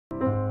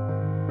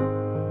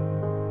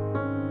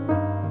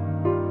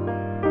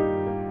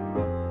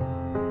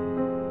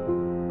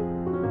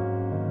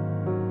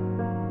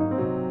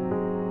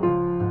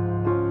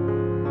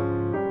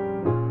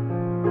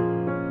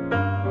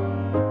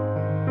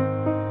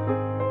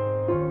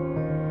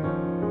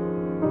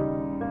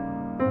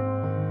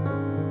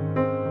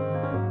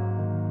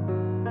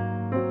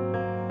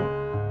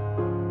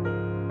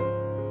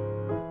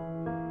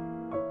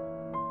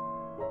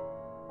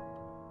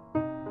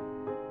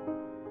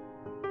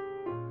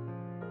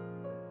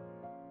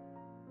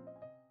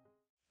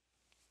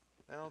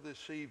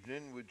this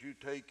evening, would you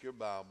take your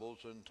Bibles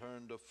and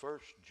turn to 1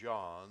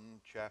 John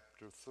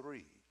chapter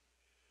 3?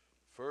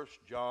 1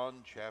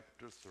 John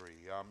chapter 3.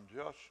 I'm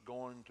just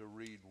going to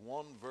read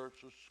one verse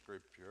of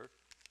Scripture,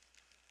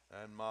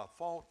 and my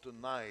thought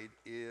tonight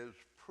is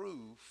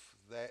proof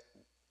that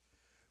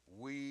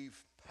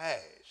we've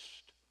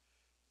passed.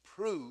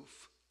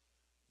 Proof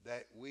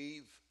that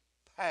we've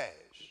passed.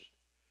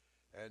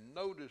 And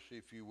notice,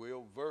 if you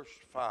will, verse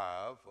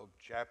 5 of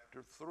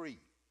chapter 3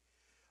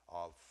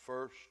 of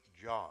 1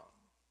 John.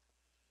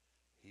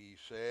 He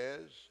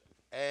says,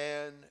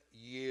 "And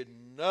ye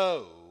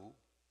know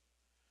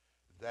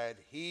that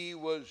he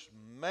was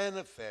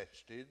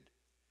manifested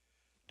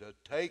to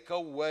take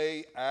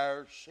away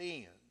our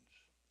sins,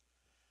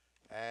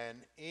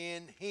 and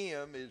in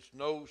him is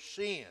no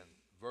sin."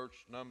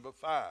 Verse number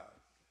 5.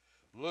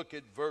 Look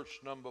at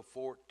verse number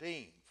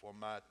 14 for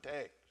my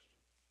text.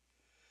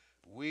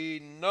 "We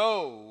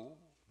know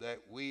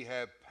that we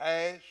have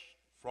passed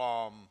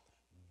from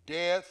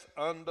death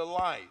unto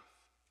life,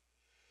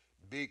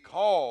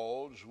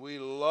 because we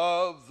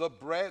love the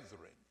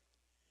brethren.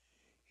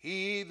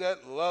 He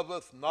that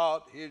loveth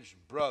not his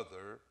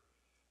brother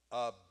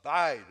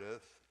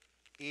abideth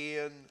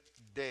in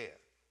death."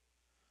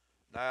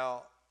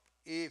 Now,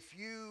 if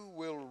you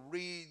will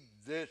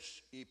read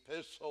this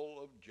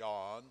epistle of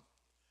John,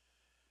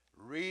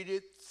 read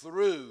it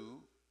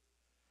through,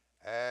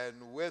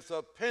 and with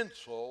a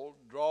pencil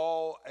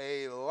draw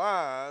a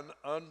line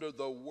under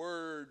the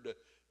word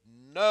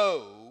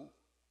 "know,"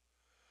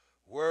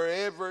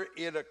 wherever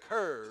it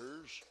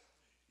occurs,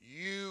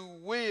 you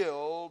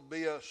will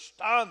be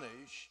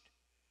astonished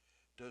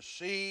to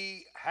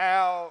see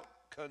how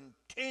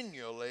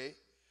continually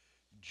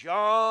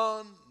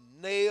John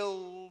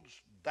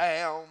nails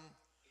down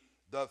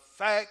the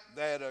fact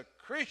that a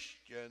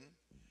Christian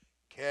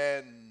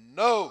can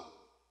know.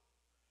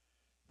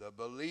 The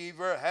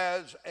believer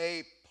has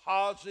a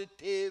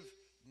positive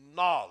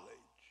knowledge.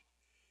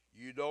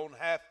 You don't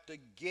have to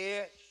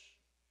guess.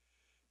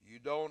 You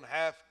don't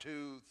have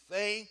to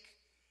think.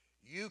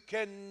 You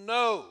can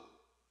know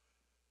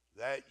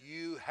that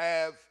you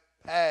have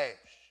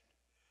passed.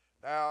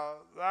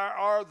 Now, there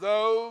are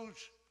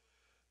those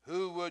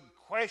who would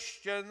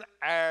question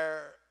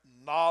our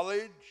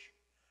knowledge.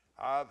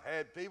 I've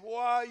had people,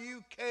 "Why,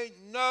 you can't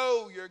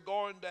know you're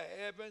going to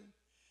heaven."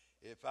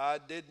 If I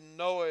didn't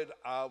know it,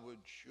 I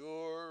would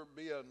sure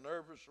be a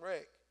nervous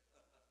wreck.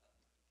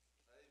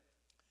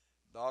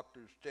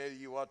 Doctors tell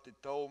you what they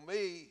told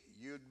me,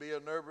 you'd be a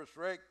nervous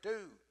wreck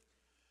too.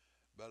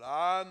 But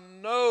I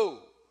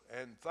know,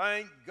 and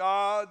thank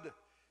God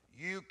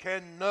you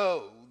can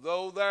know,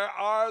 though there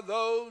are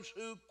those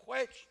who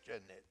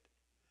question it.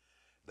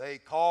 They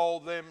call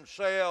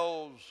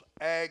themselves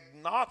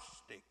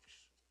agnostics,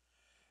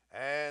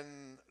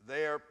 and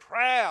they're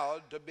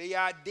proud to be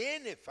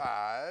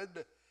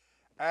identified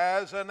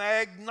as an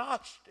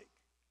agnostic.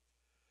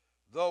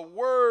 The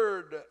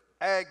word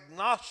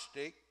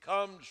agnostic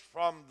comes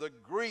from the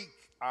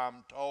Greek,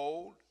 I'm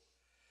told,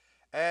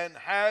 and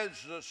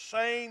has the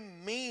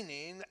same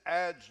meaning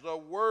as the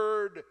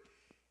word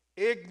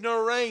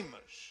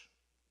ignoramus,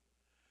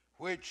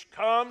 which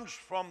comes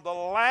from the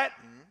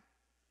Latin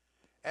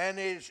and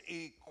is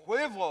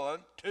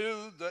equivalent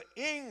to the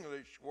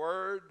English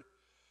word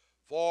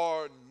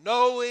for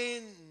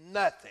knowing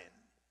nothing.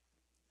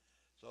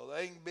 So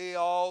they can be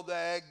all the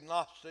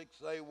agnostics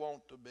they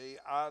want to be.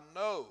 I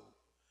know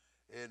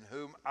in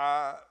whom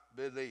I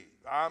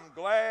believe. I'm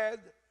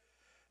glad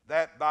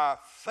that by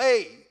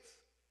faith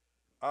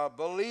a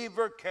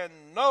believer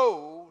can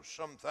know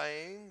some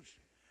things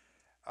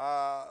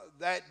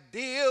that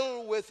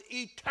deal with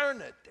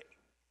eternity.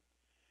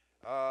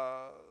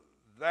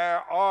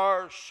 There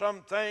are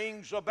some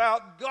things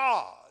about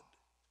God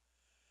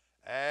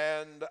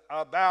and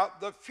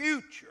about the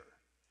future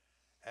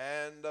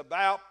and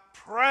about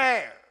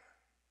prayer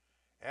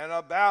and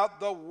about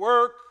the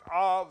work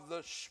of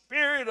the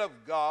Spirit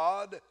of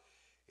God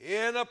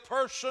in a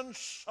person's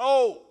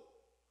soul.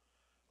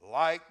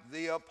 Like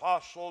the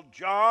Apostle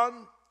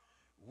John,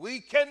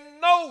 we can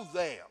know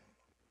them.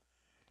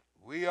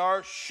 We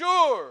are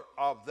sure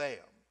of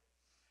them.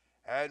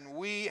 And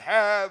we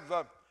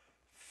have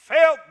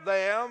felt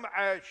them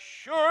as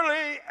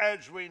surely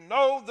as we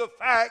know the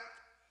fact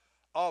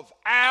of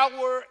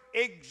our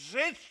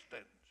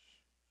existence.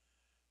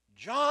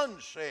 John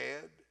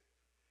said,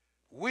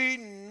 "We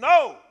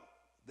know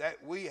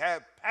that we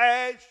have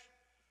passed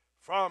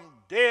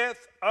from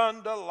death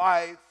unto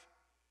life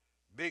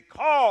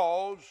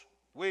because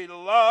we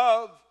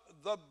love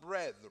the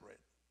brethren."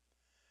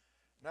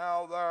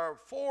 Now, there are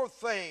four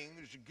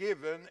things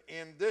given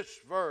in this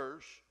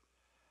verse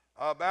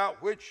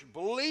about which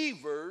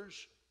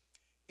believers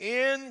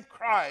in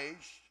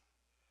Christ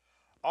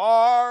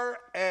are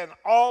and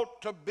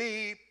ought to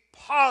be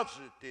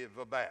positive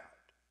about.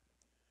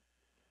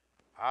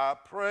 I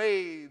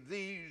pray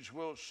these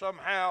will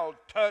somehow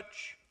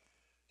touch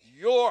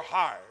your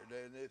heart,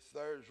 and if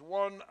there's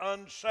one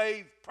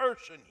unsaved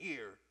person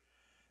here,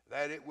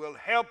 that it will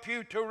help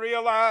you to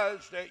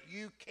realize that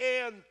you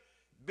can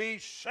be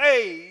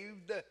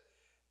saved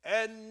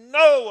and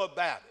know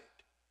about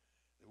it.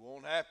 You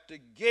won't have to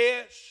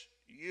guess.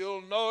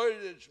 You'll know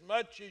it as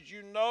much as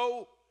you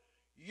know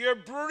you're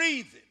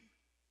breathing.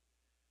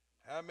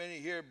 How many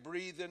here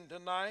breathing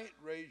tonight?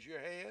 Raise your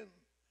hand.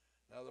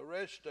 Now the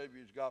rest of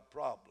you's got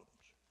problems.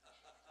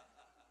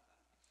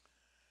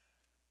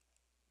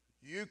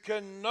 You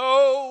can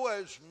know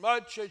as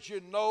much as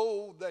you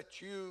know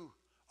that you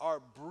are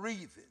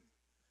breathing,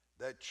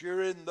 that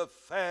you're in the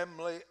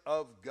family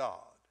of God.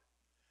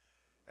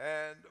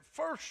 And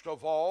first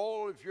of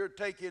all, if you're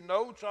taking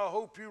notes, I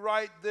hope you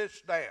write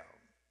this down.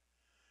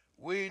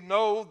 We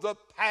know the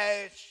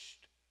past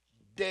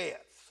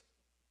death.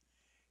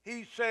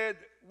 He said,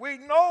 we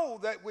know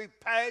that we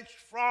passed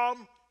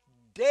from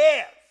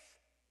death.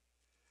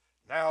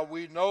 Now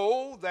we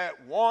know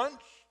that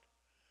once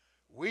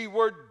we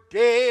were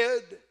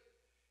dead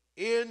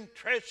in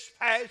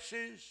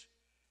trespasses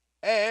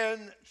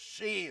and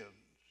sins.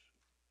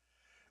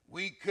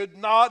 We could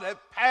not have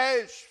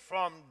passed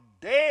from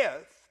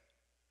death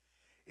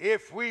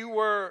if we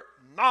were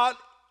not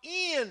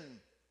in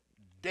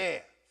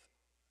death.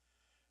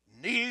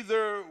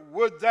 Neither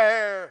would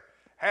there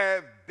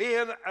have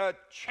been a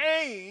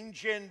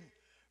change in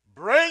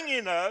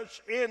bringing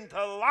us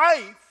into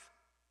life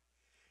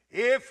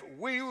if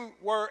we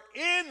were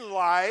in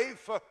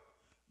life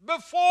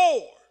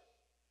before.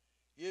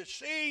 You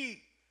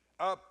see,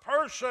 a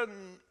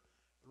person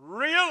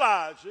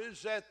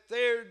realizes that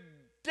they're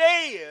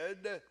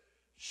dead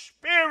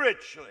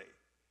spiritually.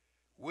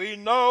 We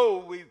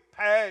know we've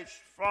passed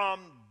from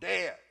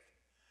death.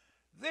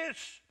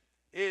 This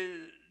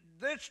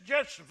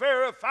just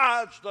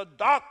verifies the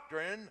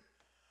doctrine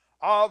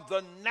of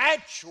the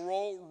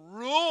natural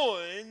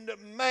ruined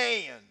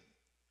man,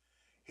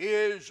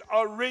 his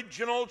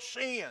original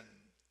sin,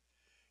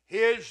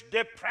 his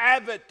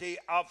depravity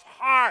of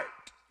heart.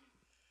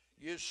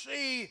 You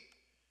see,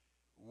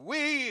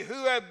 we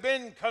who have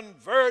been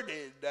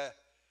converted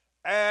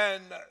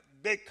and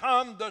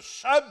become the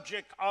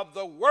subject of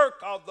the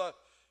work of the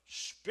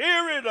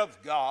Spirit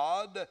of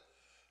God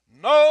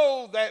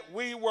know that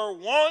we were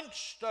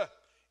once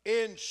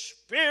in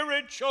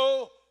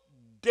spiritual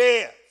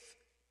death.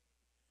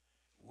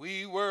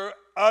 We were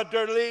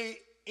utterly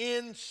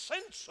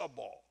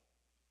insensible.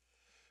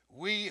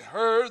 We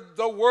heard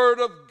the Word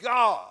of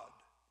God,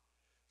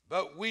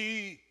 but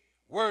we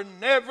were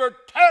never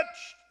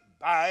touched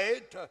by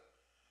it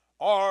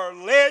or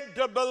led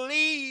to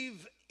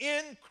believe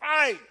in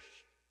Christ.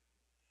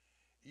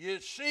 You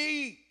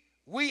see,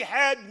 we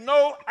had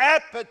no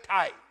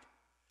appetite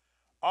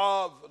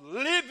of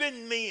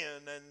living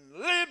men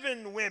and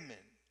living women.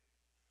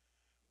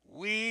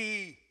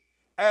 We,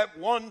 at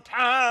one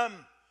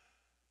time,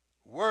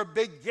 were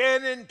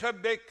beginning to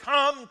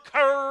become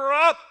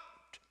corrupt.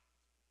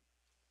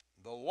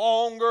 The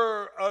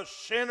longer a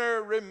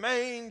sinner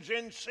remains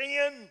in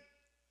sin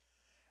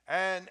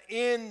and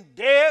in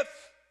death,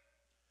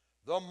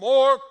 the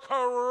more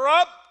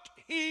corrupt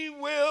he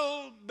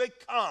will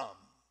become.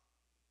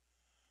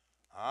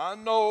 I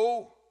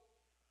know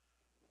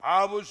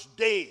I was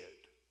dead,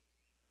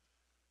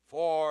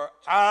 for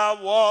I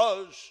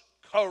was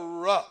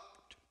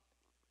corrupt.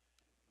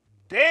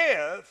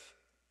 Death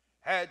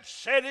had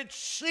set its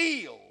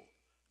seal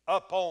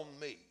upon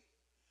me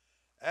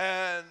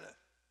and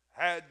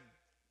had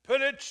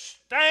put its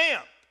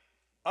stamp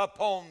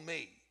upon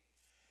me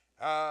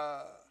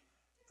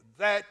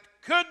that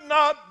could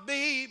not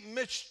be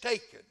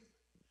mistaken.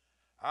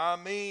 I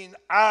mean,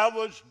 I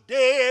was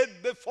dead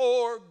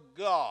before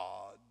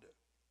God.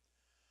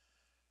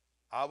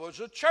 I was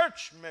a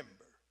church member.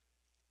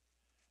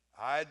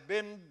 I had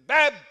been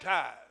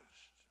baptized,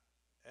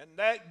 and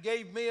that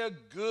gave me a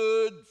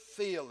good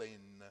feeling.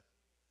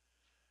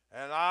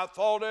 And I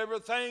thought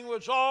everything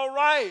was all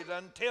right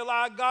until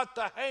I got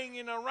to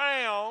hanging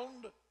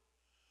around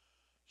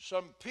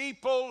some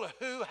people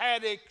who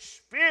had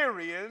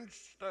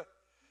experienced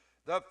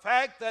the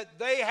fact that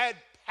they had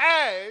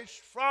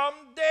passed from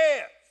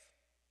death.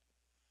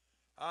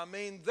 I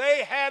mean,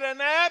 they had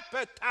an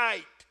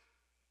appetite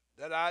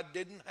that I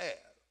didn't have.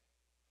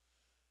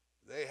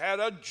 They had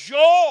a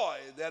joy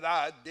that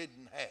I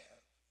didn't have.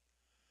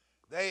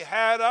 They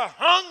had a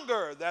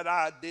hunger that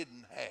I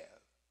didn't have.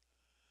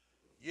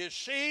 You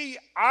see,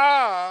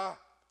 I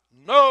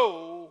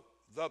know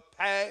the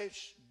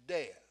past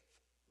death.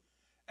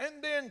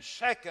 And then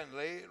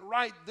secondly,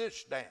 write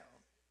this down.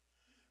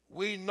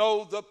 We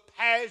know the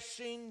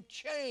passing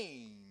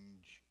change.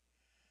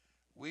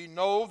 We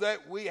know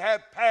that we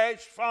have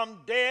passed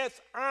from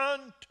death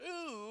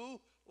unto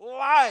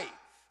life.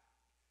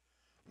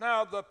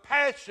 Now, the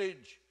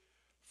passage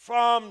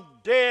from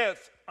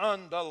death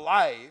unto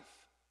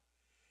life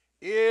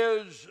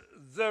is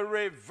the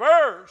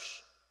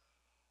reverse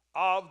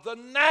of the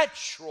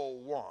natural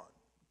one.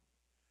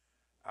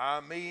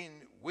 I mean,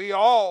 we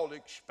all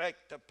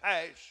expect to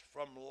pass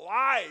from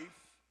life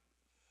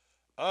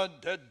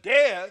unto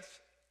death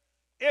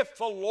if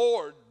the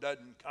Lord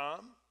doesn't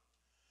come.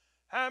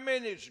 How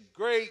many's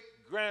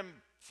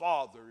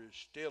great-grandfather is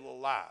still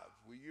alive?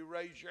 Will you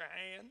raise your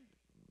hand?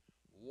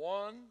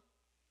 One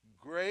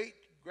great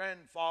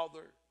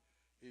grandfather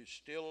is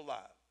still alive.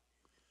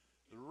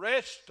 The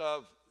rest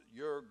of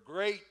your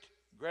great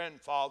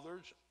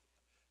grandfathers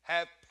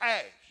have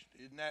passed.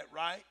 Isn't that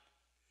right?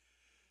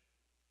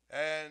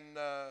 And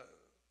a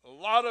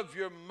lot of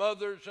your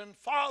mothers and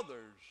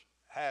fathers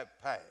have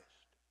passed.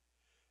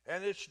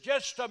 And it's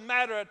just a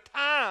matter of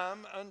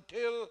time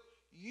until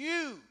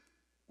you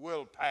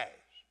will pass.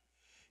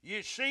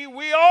 You see,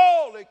 we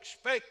all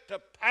expect to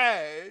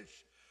pass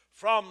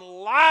from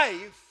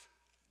life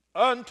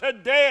unto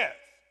death.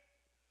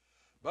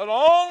 But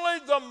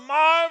only the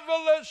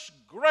marvelous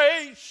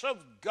grace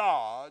of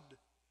God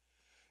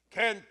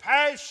can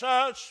pass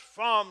us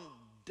from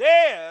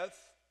death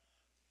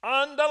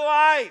unto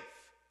life.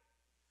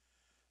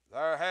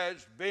 There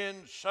has been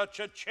such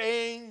a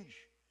change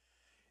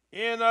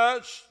in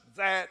us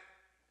that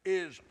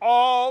is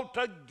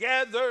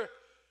altogether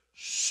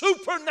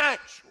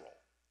supernatural.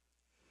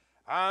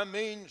 I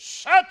mean,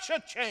 such a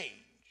change.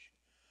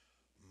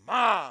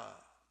 I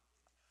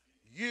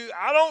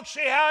don't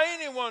see how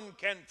anyone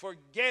can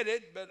forget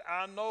it, but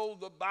I know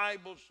the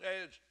Bible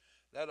says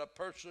that a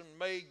person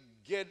may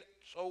get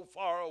so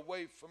far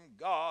away from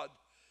God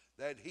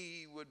that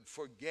he would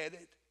forget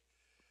it.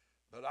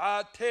 But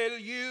I tell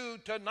you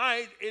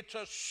tonight, it's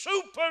a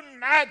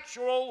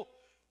supernatural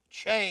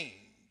change.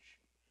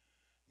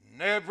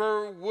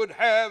 Never would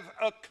have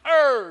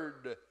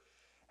occurred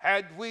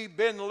had we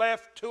been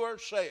left to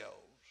ourselves.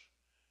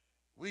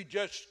 We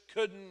just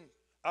couldn't,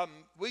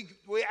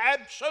 we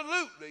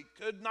absolutely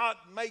could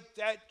not make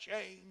that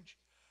change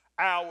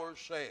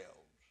ourselves.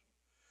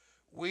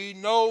 We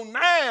know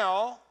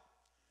now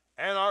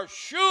and are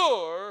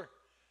sure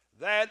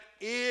that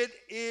it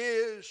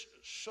is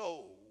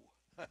so.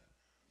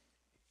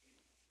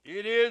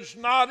 It is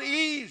not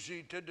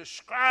easy to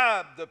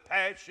describe the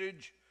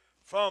passage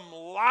from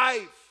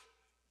life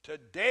to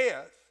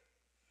death,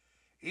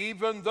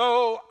 even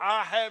though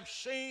I have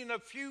seen a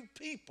few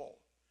people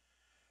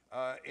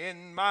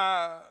in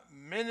my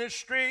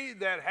ministry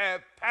that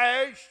have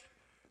passed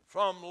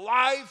from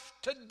life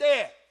to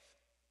death.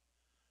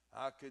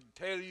 I could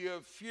tell you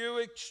a few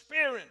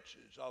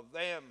experiences of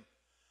them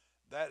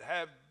that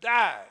have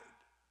died.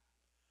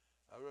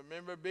 I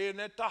remember being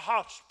at the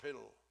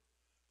hospital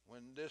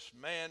when this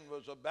man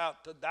was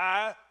about to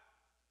die.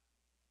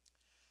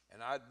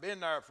 And I'd been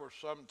there for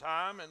some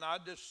time, and I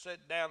just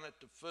sat down at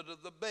the foot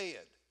of the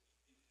bed.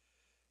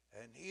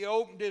 And he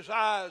opened his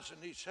eyes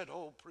and he said,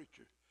 "Oh,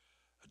 preacher,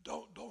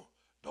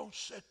 don't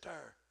sit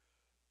there.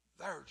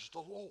 There's the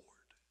Lord."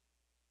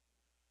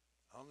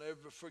 I'll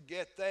never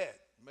forget that.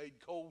 Made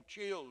cold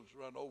chills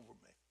run over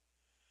me.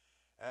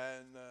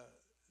 And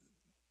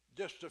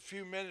just a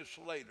few minutes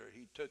later,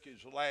 he took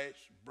his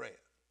last breath.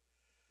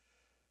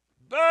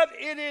 But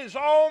it is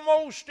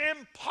almost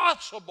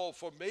impossible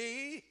for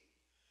me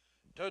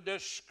to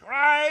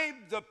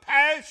describe the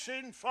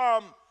passing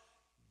from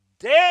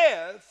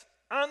death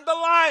unto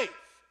life.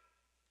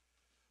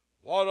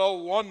 What a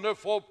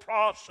wonderful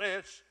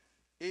process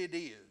it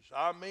is.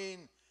 I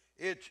mean,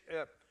 it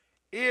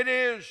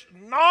is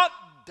not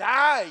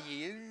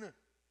dying.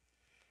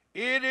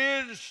 It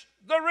is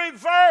the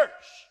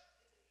reverse.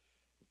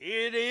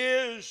 It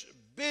is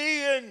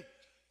being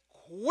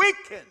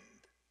quickened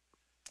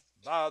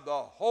by the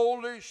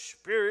Holy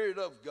Spirit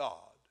of God.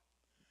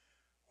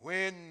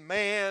 When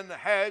man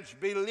has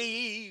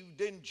believed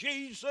in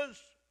Jesus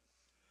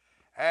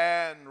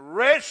and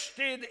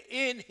rested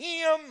in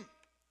Him,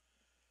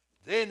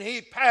 then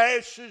he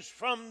passes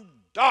from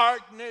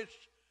darkness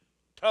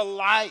to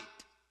light,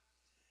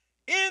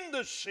 in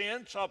the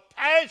sense of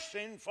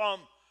passing from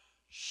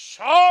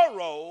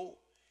sorrow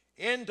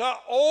into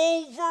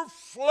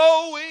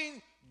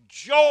overflowing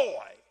joy.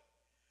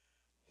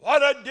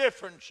 What a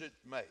difference it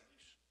makes.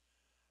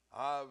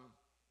 I've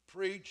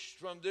preached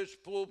from this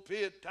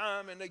pulpit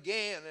time and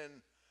again,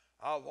 and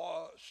I've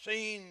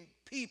seen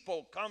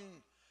people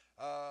come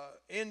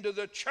into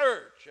the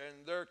church,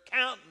 and their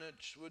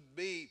countenance would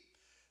be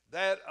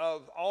that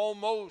of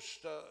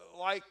almost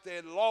like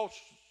they'd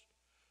lost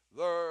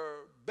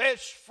their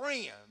best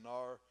friend,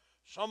 or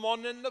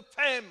someone in the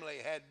family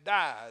had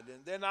died.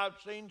 And then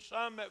I've seen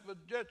some that was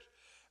just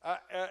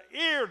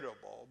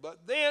irritable.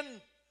 But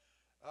then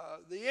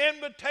the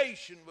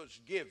invitation was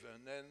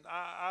given, and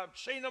I've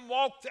seen them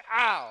walk the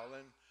aisle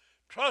and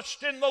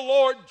trust in the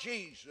Lord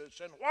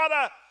Jesus. And what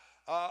a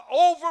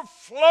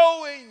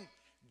overflowing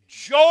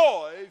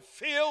joy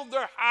filled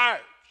their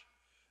hearts.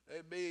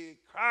 They'd be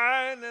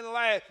crying and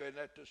laughing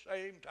at the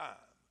same time.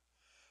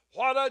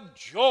 What a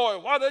joy,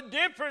 what a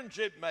difference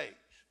it makes.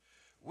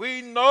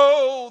 We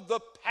know the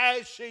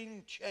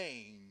passing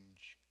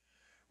change.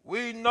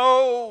 We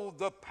know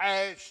the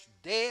past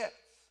death.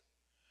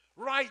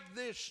 Write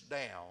this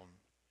down.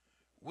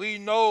 We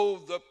know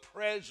the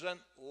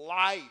present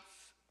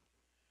life.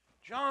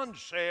 John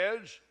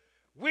says,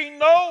 we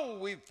know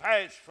we've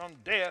passed from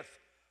death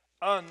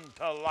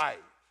unto life.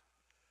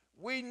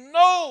 We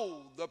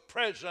know the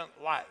present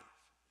life.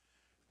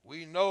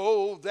 We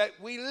know that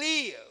we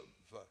live.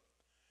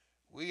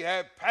 We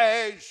have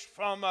passed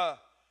from a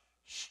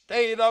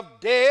state of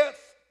death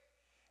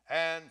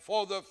And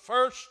for the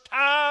first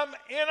time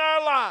in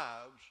our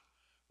lives,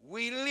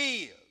 we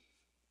live.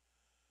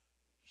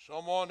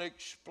 Someone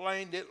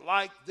explained it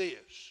like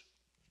this.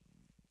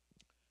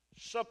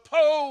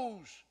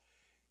 Suppose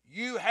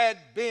you had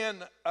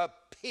been a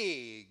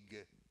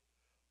pig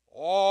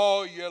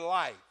all your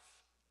life,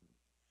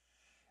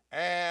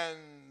 and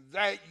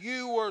that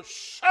you were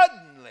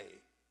suddenly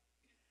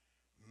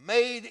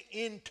made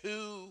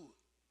into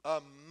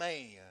a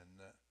man.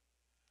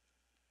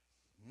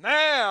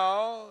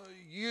 Now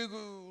you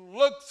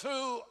look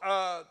through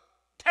a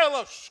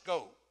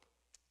telescope.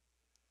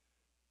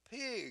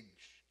 Pigs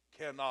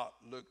cannot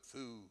look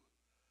through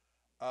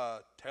a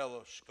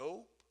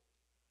telescope.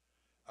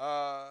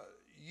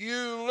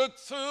 You look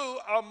through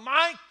a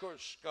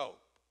microscope.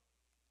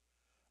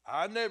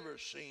 I never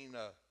seen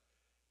a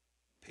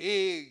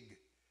pig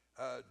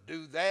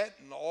do that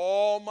in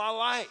all my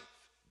life.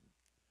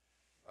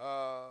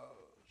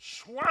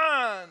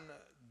 Swine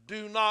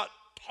do not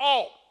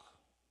talk,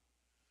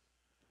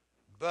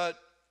 but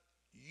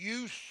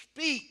you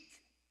speak,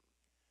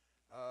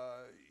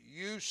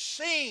 you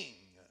sing,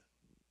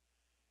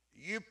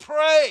 you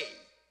pray.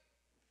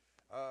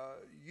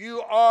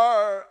 You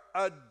are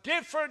a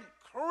different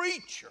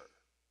creature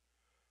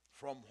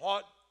from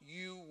what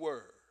you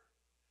were.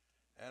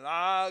 And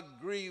I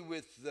agree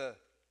with the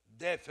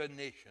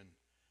definition.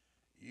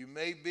 You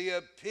may be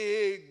a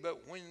pig,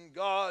 but when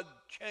God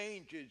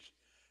changes,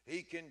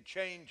 He can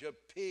change a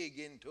pig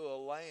into a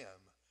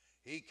lamb.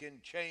 He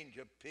can change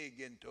a pig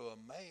into a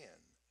man.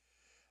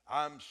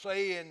 I'm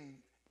saying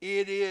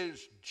it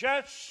is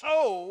just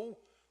so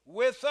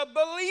with a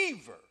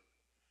believer.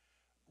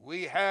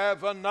 We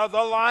have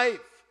another life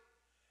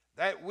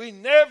that we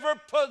never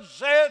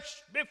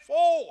possessed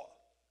before.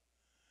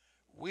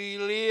 We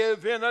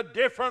live in a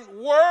different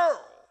world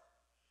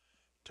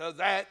to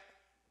that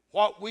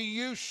what we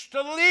used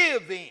to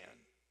live in.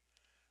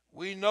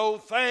 We know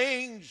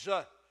things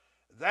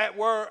that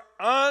were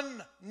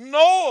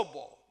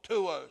unknowable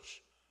to us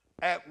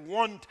at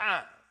one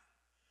time.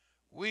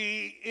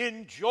 We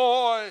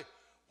enjoy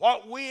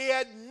what we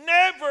had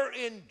never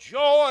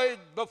enjoyed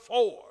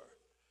before.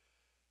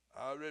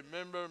 I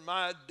remember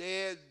my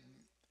dad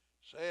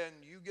saying,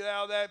 "You get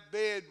out of that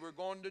bed, we're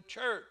going to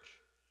church."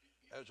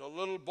 As a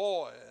little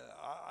boy,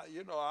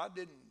 I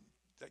didn't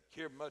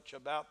care much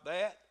about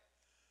that.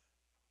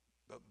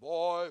 But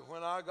boy,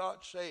 when I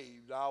got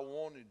saved, I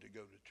wanted to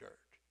go to church.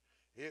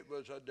 It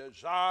was a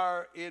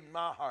desire in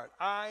my heart.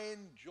 I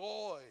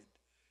enjoyed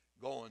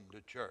going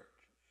to church.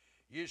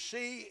 You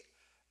see,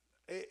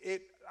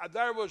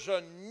 there was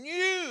a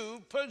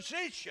new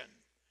position.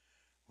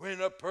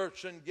 When a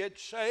person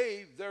gets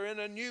saved, they're in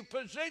a new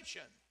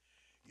position.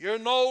 You're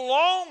no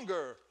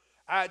longer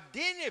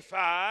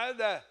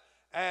identified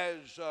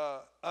as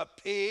a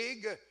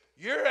pig.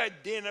 You're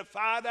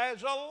identified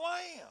as a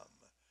lamb.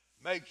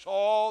 Makes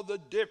all the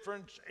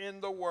difference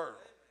in the world.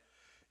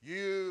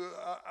 You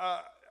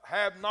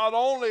have not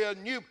only a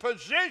new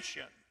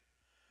position,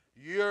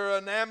 you're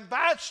an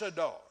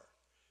ambassador.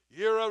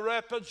 You're a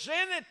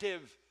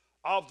representative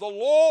of the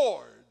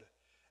Lord.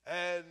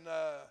 And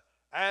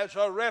as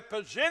a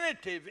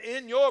representative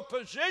in your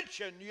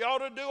position, you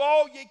ought to do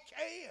all you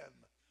can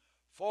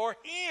for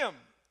Him.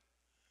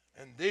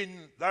 And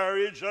then there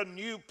is a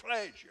new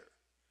pleasure.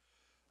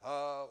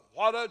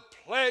 What a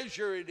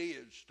pleasure it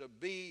is to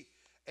be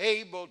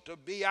able to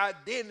be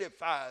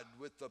identified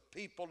with the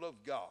people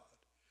of God.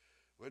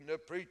 When the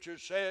preacher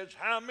says,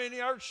 "How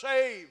many are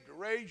saved?"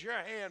 Raise your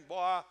hand.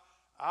 Boy,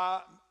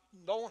 I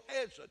don't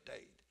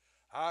hesitate.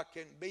 I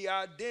can be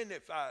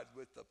identified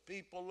with the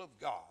people of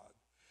God.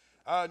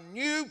 A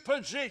new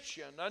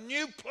position, a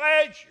new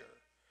pleasure,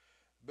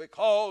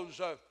 because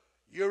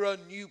you're a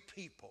new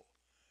people.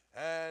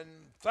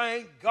 And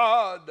thank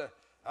God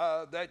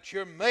that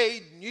you're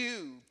made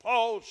new.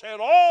 Paul said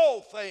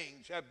all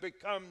things have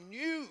become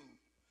new.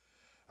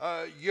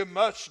 You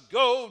must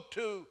go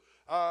to,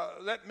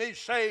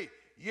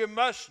 you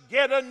must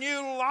get a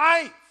new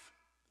life.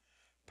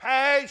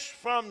 Pass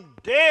from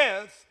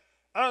death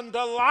unto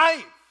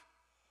life,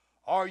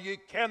 or you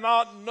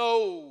cannot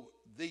know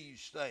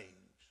these things.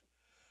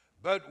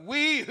 But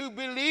we who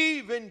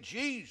believe in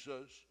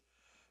Jesus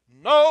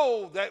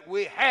know that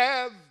we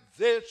have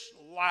this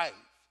life.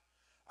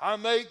 I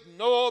make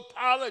no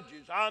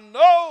apologies. I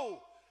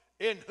know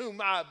in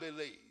whom I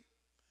believe.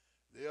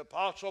 The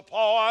Apostle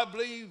Paul, I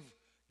believe,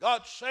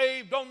 got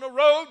saved on the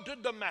road to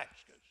Damascus.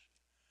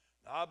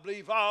 I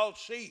believe I'll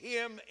see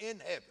him in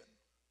heaven.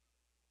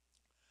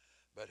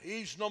 But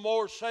he's no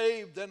more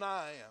saved than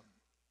I am.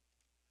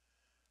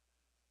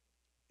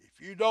 If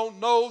you don't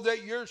know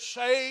that you're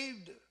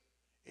saved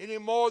any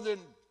more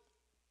than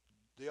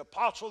the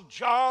Apostle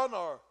John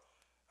or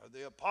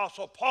the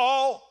Apostle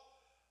Paul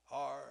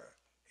or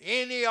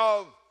any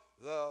of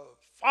the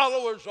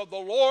followers of the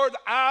Lord,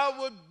 I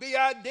would be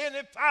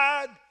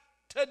identified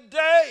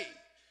today.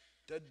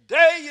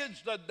 Today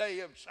is the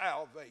day of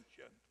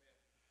salvation.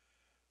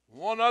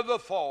 One other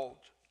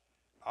thought.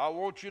 I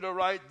want you to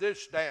write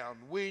this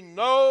down. We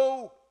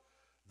know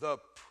the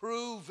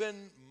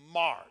proven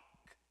mark.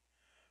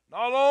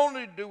 Not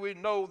only do we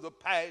know the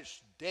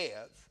past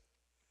death,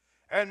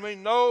 and we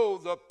know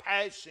the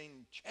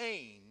passing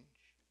change,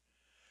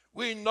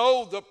 we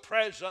know the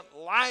present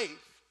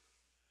life.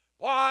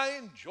 Well, I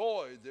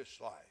enjoy this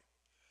life.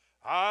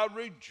 I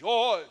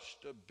rejoice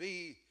to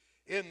be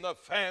in the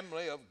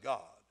family of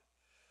God.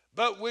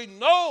 But we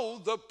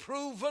know the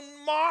proven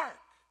mark.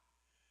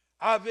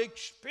 I've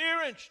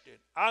experienced it.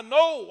 I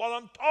know what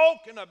I'm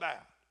talking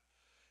about.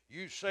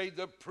 You say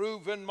the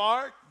proven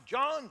mark?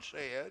 John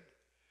said,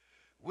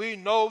 we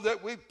know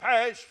that we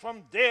pass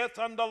from death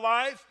unto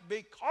life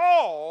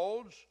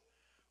because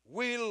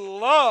we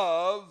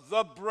love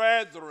the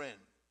brethren.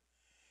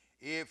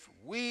 If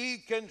we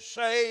can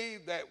say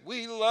that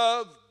we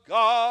love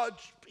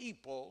God's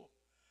people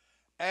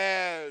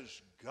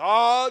as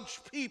God's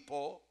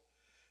people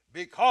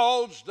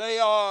because they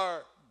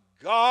are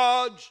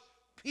God's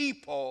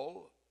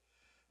people,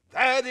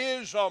 that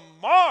is a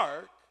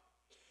mark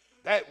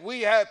that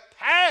we have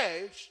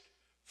passed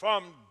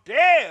from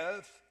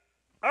death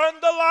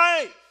unto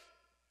life.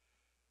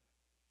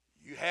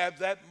 You have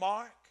that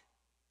mark?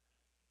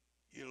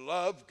 You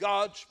love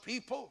God's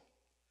people?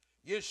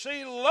 You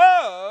see,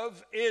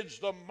 love is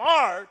the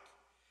mark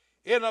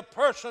in a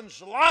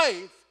person's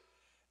life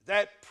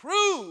that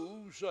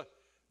proves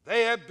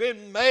they have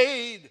been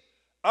made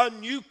a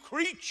new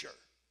creature.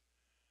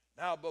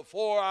 Now,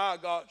 before I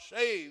got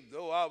saved,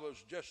 though I was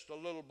just a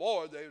little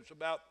boy, there was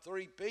about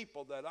 3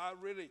 people that I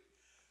really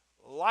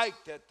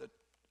liked at the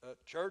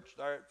church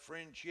there at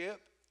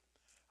Friendship.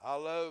 I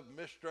loved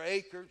Mr.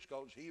 Akers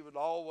because he would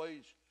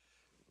always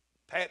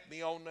pat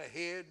me on the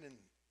head, and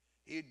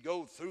he'd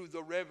go through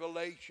the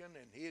Revelation,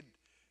 and he'd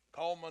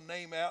call my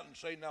name out and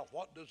say, now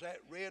what does that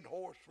red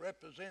horse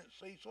represent,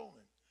 Cecil?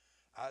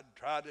 And I'd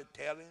try to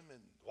tell him.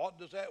 And what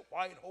does that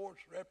white horse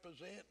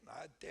represent? And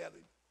I'd tell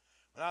him.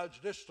 When I was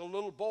just a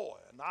little boy,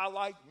 and I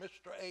liked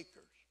Mr. Akers.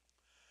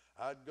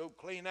 I'd go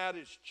clean out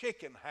his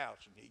chicken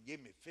house, and he'd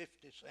give me 50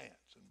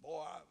 cents. And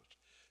boy, I was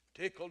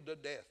tickled to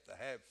death to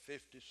have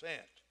 50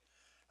 cents.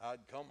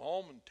 I'd come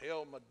home and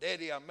tell my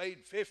daddy I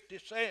made 50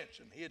 cents,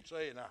 and he'd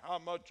say, now how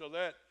much of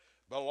that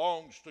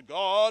belongs to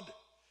God?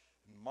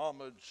 And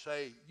Mama would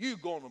say, you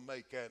going to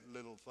make that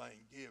little thing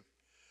give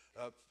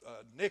a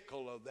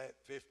nickel of that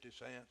 50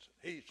 cents.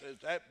 He says,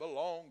 that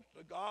belongs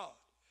to God.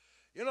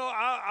 You know,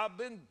 I've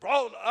been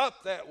brought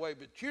up that way,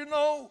 but you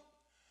know,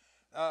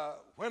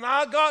 when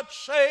I got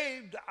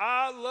saved,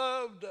 I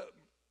loved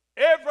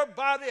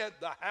everybody at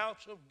the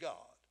house of God.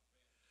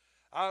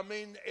 I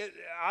mean,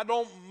 I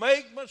don't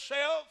make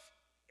myself.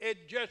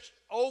 It just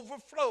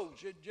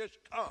overflows. It just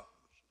comes.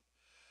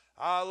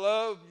 I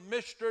love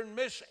Mr. and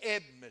Miss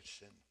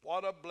Edmondson.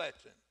 What a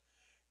blessing.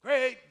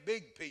 Great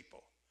big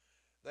people.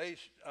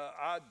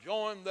 I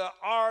joined the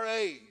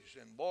RAs,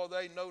 and boy,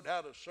 they knowed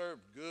how to serve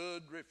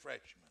good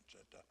refreshments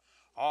at the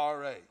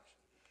RAs.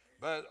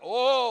 But,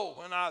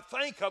 when I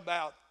think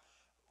about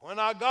when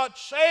I got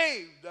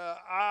saved,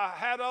 I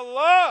had a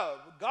love.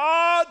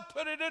 God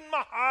put it in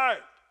my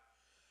heart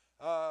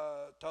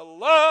to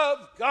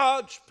love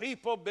God's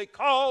people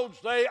because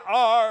they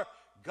are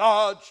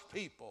God's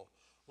people.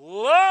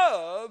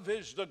 Love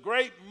is the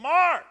great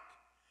mark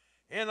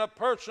in a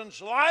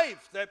person's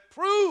life that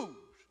proves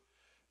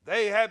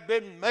they have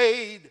been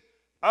made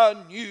a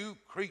new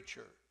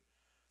creature.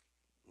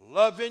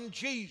 Loving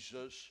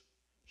Jesus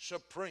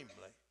supremely.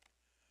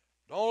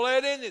 Don't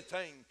let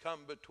anything come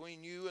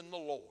between you and the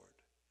Lord.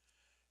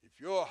 If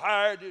your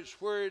heart is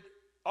where it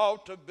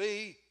ought to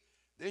be,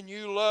 then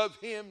you love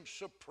Him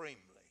supremely.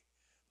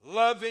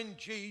 Loving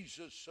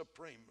Jesus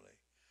supremely.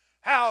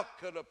 How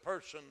could a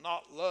person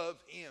not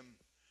love Him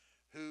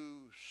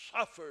who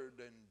suffered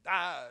and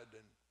died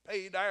and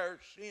paid our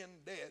sin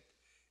debt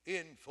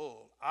in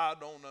full? I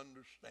don't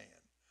understand.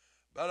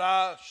 But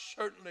I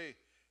certainly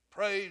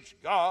praise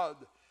God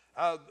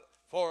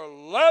for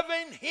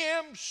loving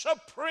Him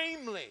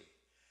supremely.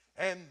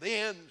 And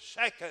then,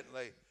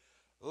 secondly,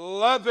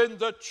 loving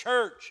the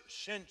church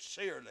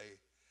sincerely.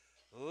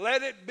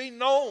 Let it be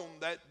known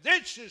that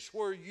this is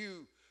where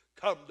you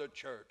come to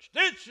church.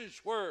 This is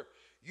where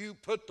you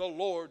put the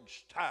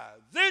Lord's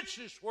tithe. This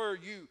is where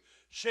you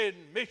send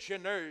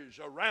missionaries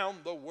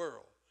around the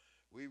world.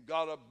 We've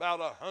got about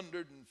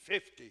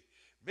 150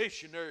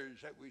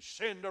 missionaries that we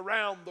send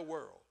around the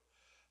world.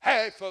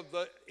 Half of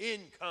the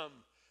income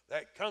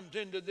that comes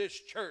into this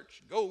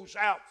church goes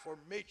out for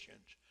missions.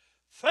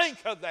 Think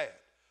of that.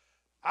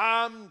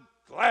 I'm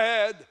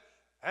glad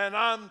and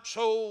I'm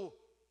so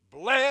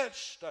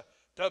blessed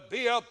to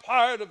be a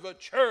part of a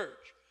church.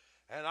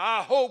 And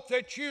I hope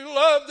that you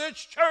love this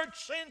church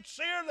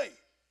sincerely.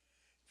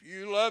 If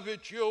you love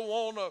it, you'll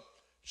want to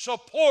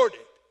support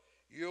it.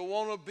 You'll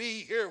want to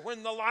be here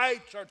when the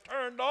lights are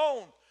turned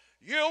on.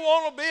 You'll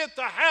want to be at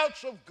the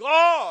house of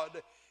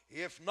God,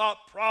 if not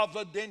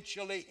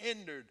providentially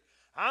hindered.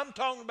 I'm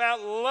talking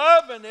about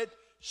loving it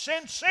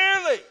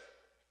sincerely.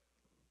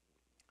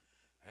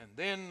 And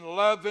then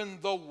loving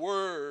the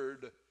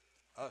Word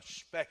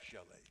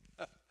especially.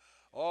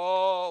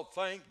 Oh,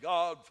 thank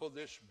God for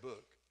this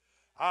book.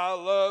 I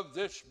love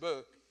this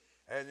book.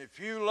 And if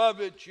you love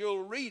it,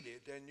 you'll read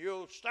it and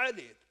you'll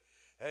study it.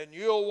 And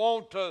you'll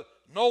want to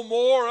know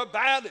more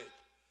about it.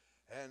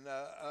 And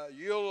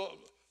you'll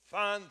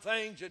find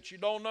things that you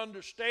don't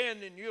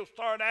understand, and you'll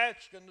start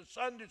asking the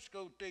Sunday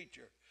school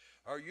teacher.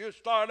 Or you'll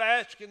start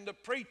asking the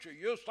preacher.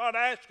 You'll start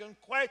asking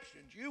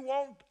questions. You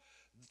want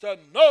to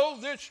know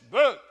this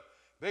book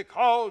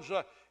because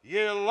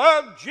you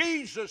love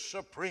Jesus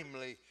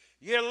supremely.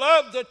 You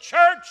love the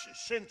church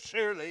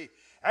sincerely.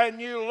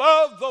 And you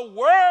love the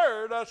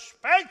Word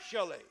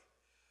especially.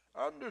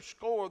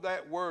 Underscore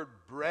that word,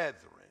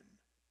 brethren.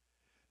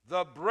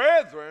 The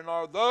brethren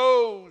are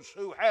those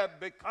who have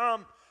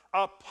become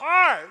a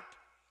part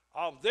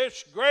of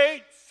this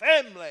great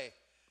family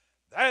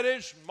that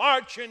is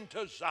marching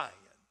to Zion.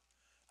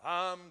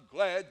 I'm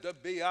glad to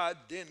be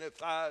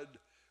identified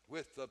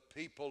with the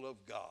people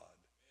of God.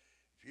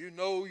 If you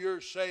know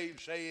you're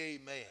saved, say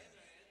amen.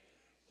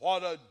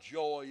 What a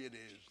joy it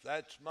is.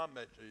 That's my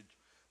message.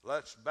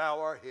 Let's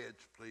bow our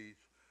heads, please,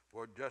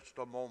 for just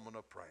a moment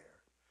of prayer.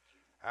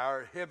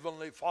 Our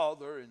Heavenly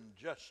Father, in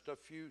just a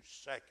few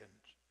seconds,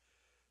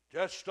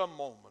 just a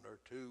moment or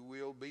two,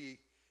 we'll be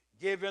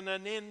given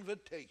an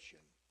invitation.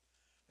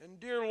 And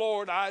dear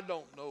Lord, I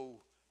don't know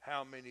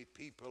how many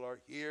people are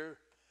here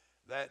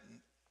that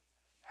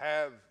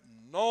have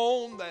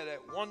known that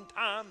at one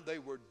time they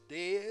were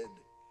dead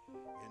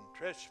in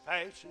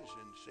trespasses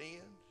and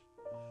sins.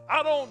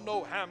 I don't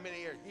know how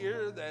many are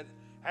here that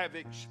have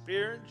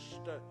experienced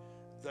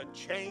the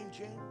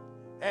changing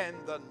and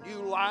the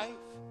new life.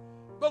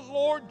 But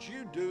Lord,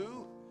 you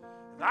do.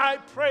 And I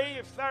pray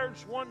if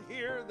there's one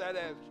here that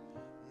has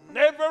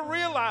never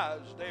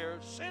realized they're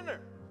a sinner,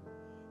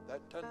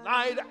 that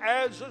tonight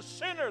as a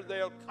sinner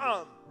they'll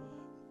come,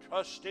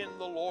 trust in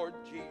the Lord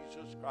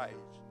Jesus Christ.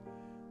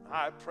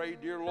 I pray,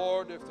 dear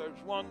Lord, if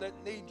there's one that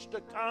needs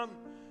to come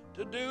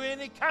to do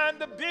any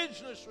kind of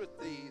business with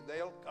Thee,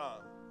 they'll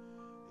come.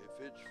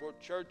 If it's for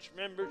church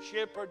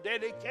membership or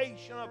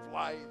dedication of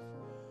life,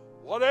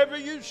 whatever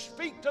you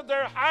speak to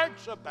their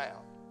hearts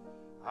about,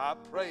 I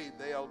pray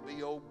they'll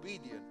be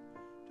obedient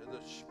to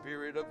the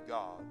Spirit of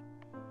God.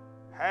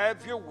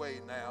 Have your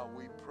way now,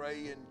 we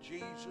pray in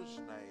Jesus'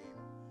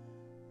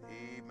 name.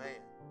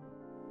 Amen.